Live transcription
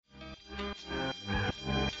Say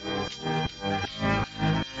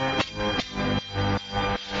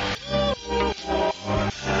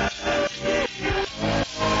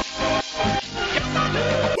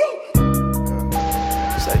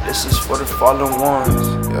this is for the fallen ones,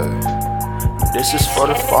 yeah. This is for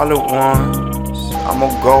the fallen ones. I'ma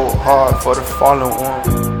go hard for the fallen ones.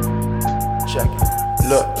 Check it.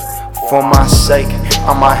 Look, for my sake,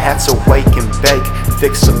 I might have to wake and bake.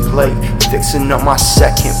 Fix a plate, fixing up my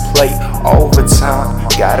second plate. Overtime,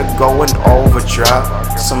 gotta go in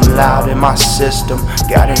overdrive. Some loud in my system,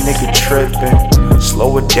 got a nigga tripping.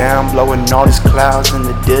 Slow it down, blowing all these clouds in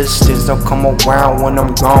the distance. Don't come around when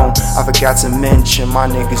I'm gone. I forgot to mention my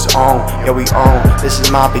niggas on. Yeah, we on. This is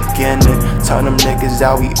my beginning. Tell them niggas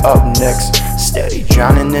that we up next. Steady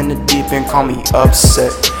drowning in the deep end, call me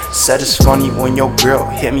upset. Said it's funny when your girl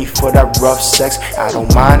hit me for that rough sex. I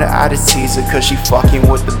don't mind her, I just tease her cause she fucking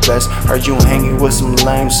with the best. Heard you hanging with some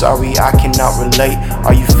lame, sorry I cannot relate.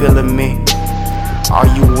 Are you feeling me? Are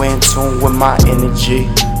you in tune with my energy?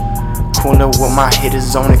 Coolin' with my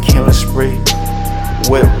hitters on a killing spree.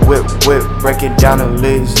 Whip, whip, whip, breaking down the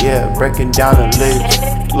leaves, yeah, breaking down the leaves.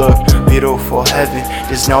 Look, beautiful heaven,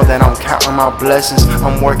 just know that I'm counting my blessings.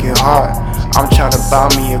 I'm working hard, I'm trying to buy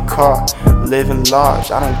me a car. Living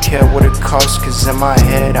large, I don't care what it costs, cause in my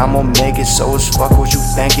head I'ma make it, so as fuck what you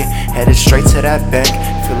thinking. Headed straight to that bank,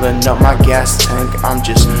 filling up my gas tank. I'm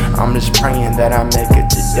just praying that I make it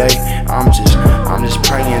today. I'm just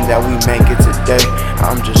praying that we make it today.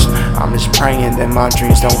 I'm just praying that my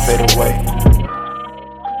dreams don't fade away.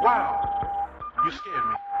 Wow, you scared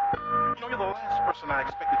me. You know, you're the last person I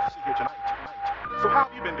expected to see here tonight. So how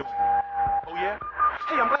have you been doing? Oh yeah?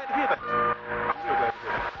 Hey, I'm glad to hear that. I'm real glad to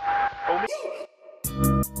hear that. Oh, me?